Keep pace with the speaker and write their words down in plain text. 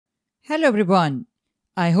Hello everyone.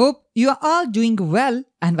 I hope you are all doing well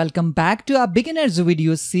and welcome back to our beginners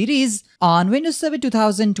video series on Windows Server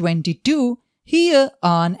 2022 here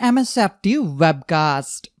on MSFT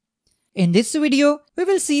Webcast. In this video, we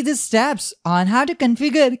will see the steps on how to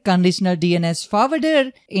configure Conditional DNS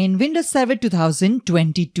Forwarder in Windows Server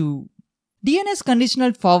 2022. DNS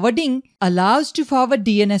Conditional Forwarding allows to forward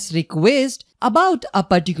DNS requests about a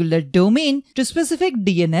particular domain to specific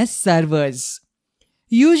DNS servers.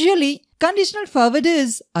 Usually, conditional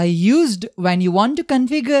forwarders are used when you want to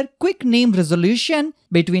configure quick name resolution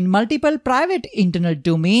between multiple private internal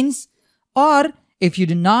domains, or if you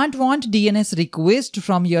do not want DNS requests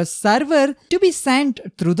from your server to be sent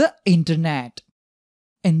through the internet.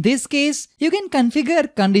 In this case, you can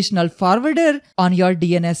configure conditional forwarder on your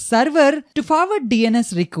DNS server to forward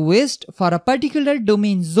DNS request for a particular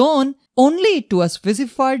domain zone only to a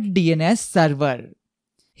specified DNS server.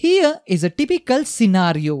 Here is a typical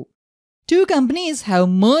scenario. Two companies have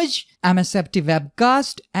merged MSFT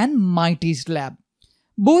Webcast and MyTestLab.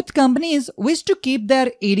 Both companies wish to keep their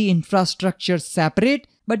AD infrastructure separate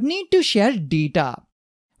but need to share data.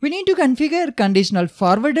 We need to configure conditional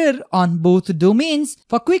forwarder on both domains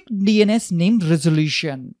for quick DNS name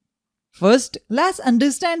resolution. First, let's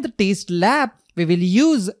understand the TestLab we will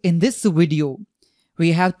use in this video.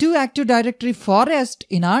 We have two Active Directory forests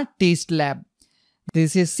in our TestLab.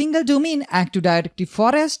 This is single domain Active Directory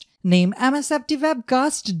forest named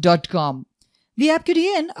msftwebcast.com. The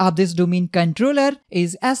AppQDN of this domain controller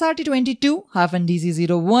is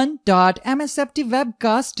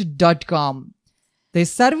srt22-dc01.msftwebcast.com.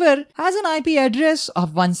 This server has an IP address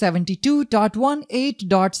of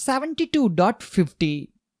 172.18.72.50.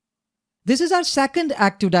 This is our second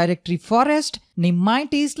Active Directory forest named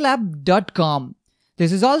mytastelab.com.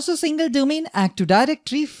 This is also single domain Active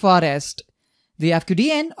Directory forest. The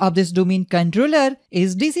AppQDN of this domain controller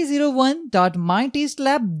is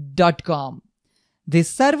dc01.mytastelab.com. This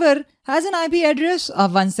server has an IP address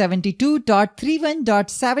of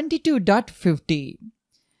 172.31.72.50.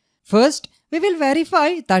 First, we will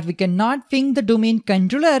verify that we cannot ping the domain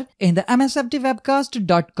controller in the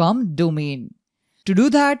msftwebcast.com domain. To do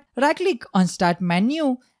that, right-click on Start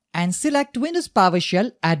menu and select Windows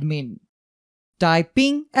PowerShell Admin. Type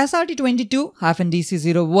ping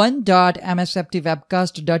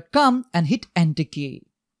srt22-dc01.msftwebcast.com and hit Enter key.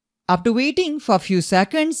 After waiting for a few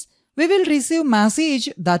seconds, we will receive message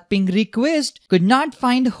that ping request could not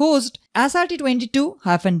find host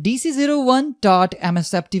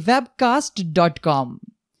srt22-dc01.msftwebcast.com.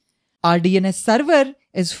 Our DNS server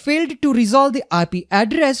is failed to resolve the IP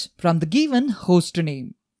address from the given host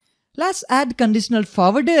name. Let's add conditional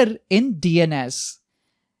forwarder in DNS.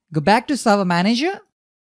 Go back to Server Manager,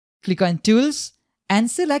 click on Tools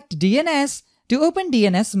and select DNS to open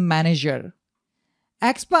DNS Manager.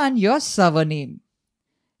 Expand your server name.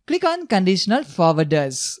 Click on Conditional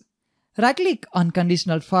Forwarders. Right-click on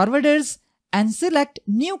Conditional Forwarders and select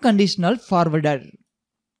New Conditional Forwarder.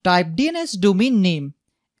 Type DNS domain name.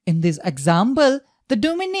 In this example, the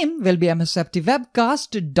domain name will be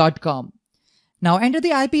msftwebcast.com. Now enter the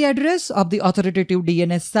IP address of the authoritative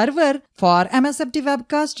DNS server for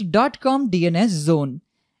msftwebcast.com DNS zone.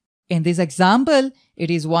 In this example, it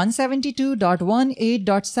is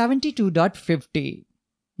 172.18.72.50.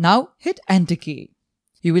 Now hit Enter key.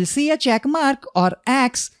 You will see a check mark or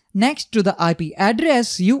X next to the IP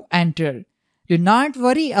address you enter. Do not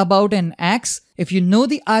worry about an X if you know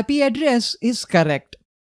the IP address is correct.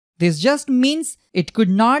 This just means it could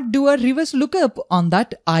not do a reverse lookup on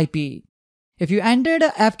that IP. If you entered a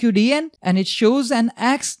AppQDN and it shows an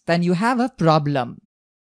X, then you have a problem.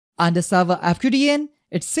 Under Server AppQDN,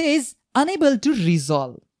 it says Unable to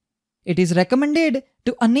Resolve. It is recommended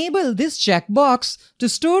to enable this checkbox to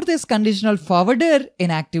store this conditional forwarder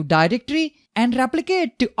in Active Directory and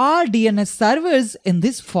replicate to all DNS servers in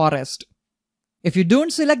this forest. If you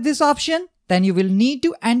don't select this option, then you will need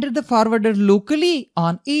to enter the forwarder locally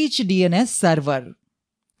on each DNS server.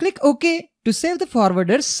 Click OK to save the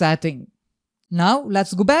forwarder setting. Now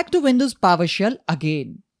let's go back to Windows PowerShell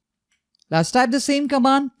again. Let's type the same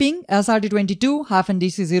command ping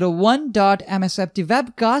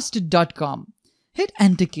srt22-dc01.msftwebcast.com. Hit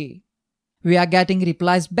Enter key. We are getting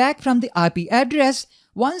replies back from the IP address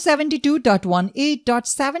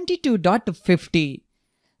 172.18.72.50.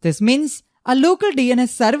 This means a local DNS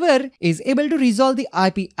server is able to resolve the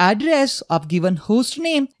IP address of given host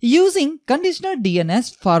name using conditional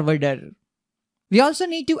DNS forwarder. We also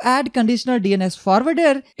need to add conditional DNS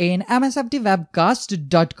forwarder in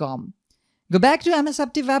msftwebcast.com. Go back to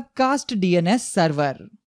msftwebcast DNS server.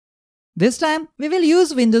 This time, we will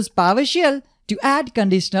use Windows PowerShell to add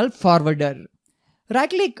conditional forwarder.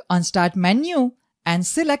 right-click on Start menu and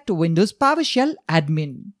select Windows PowerShell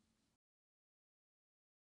Admin.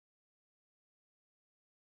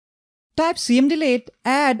 Type cmdelete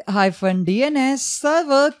add -DNS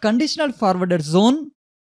Server Conditional Forwarder Zone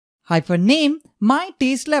 -name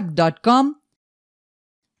mytastelab.com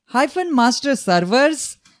 -master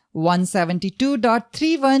servers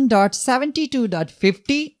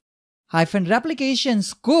 172.31.72.50 -replication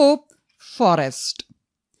scope forest.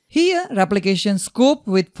 Here, replication scope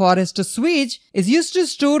with forest switch is used to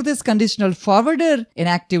store this conditional forwarder in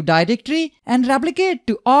active directory and replicate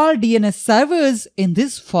to all DNS servers in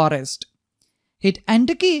this forest. Hit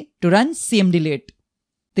Enter key to run cmdelete.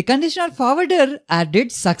 The conditional forwarder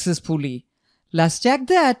added successfully. Let's check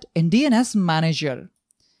that in DNS Manager.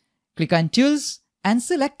 Click on Tools and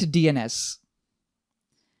select DNS.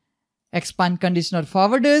 Expand conditional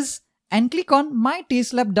forwarders and click on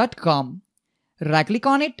mytastelab.com. Right-click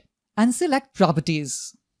on it and select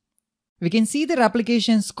Properties. We can see the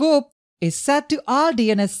replication scope is set to all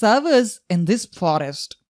DNS servers in this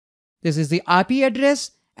forest. This is the IP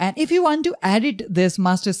address, and if you want to edit this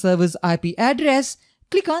master server's IP address,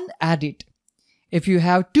 click on Edit. If you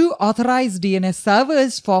have two authorized DNS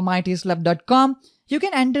servers for mytastelab.com, you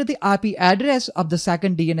can enter the IP address of the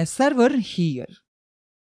second DNS server here.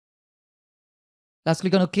 Let's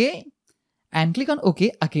click on OK and click on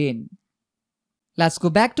OK again. Let's go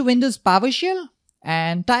back to Windows PowerShell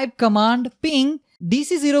and type command ping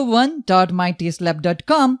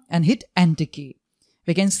dc01.mytastelab.com and hit Enter key.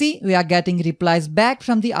 We can see we are getting replies back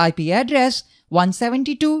from the IP address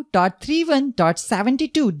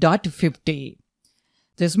 172.31.72.50.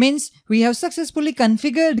 This means we have successfully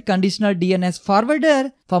configured conditional DNS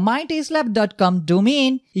forwarder for mytastelab.com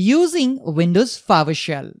domain using Windows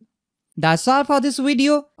PowerShell. That's all for this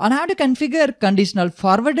video on how to configure conditional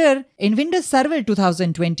forwarder in Windows Server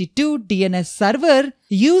 2022 DNS Server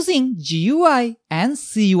using GUI and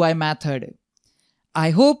CUI method. I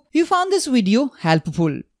hope you found this video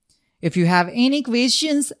helpful. If you have any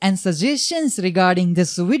questions and suggestions regarding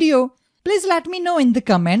this video, please let me know in the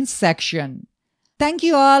comments section. Thank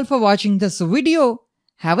you all for watching this video.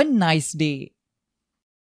 Have a nice day.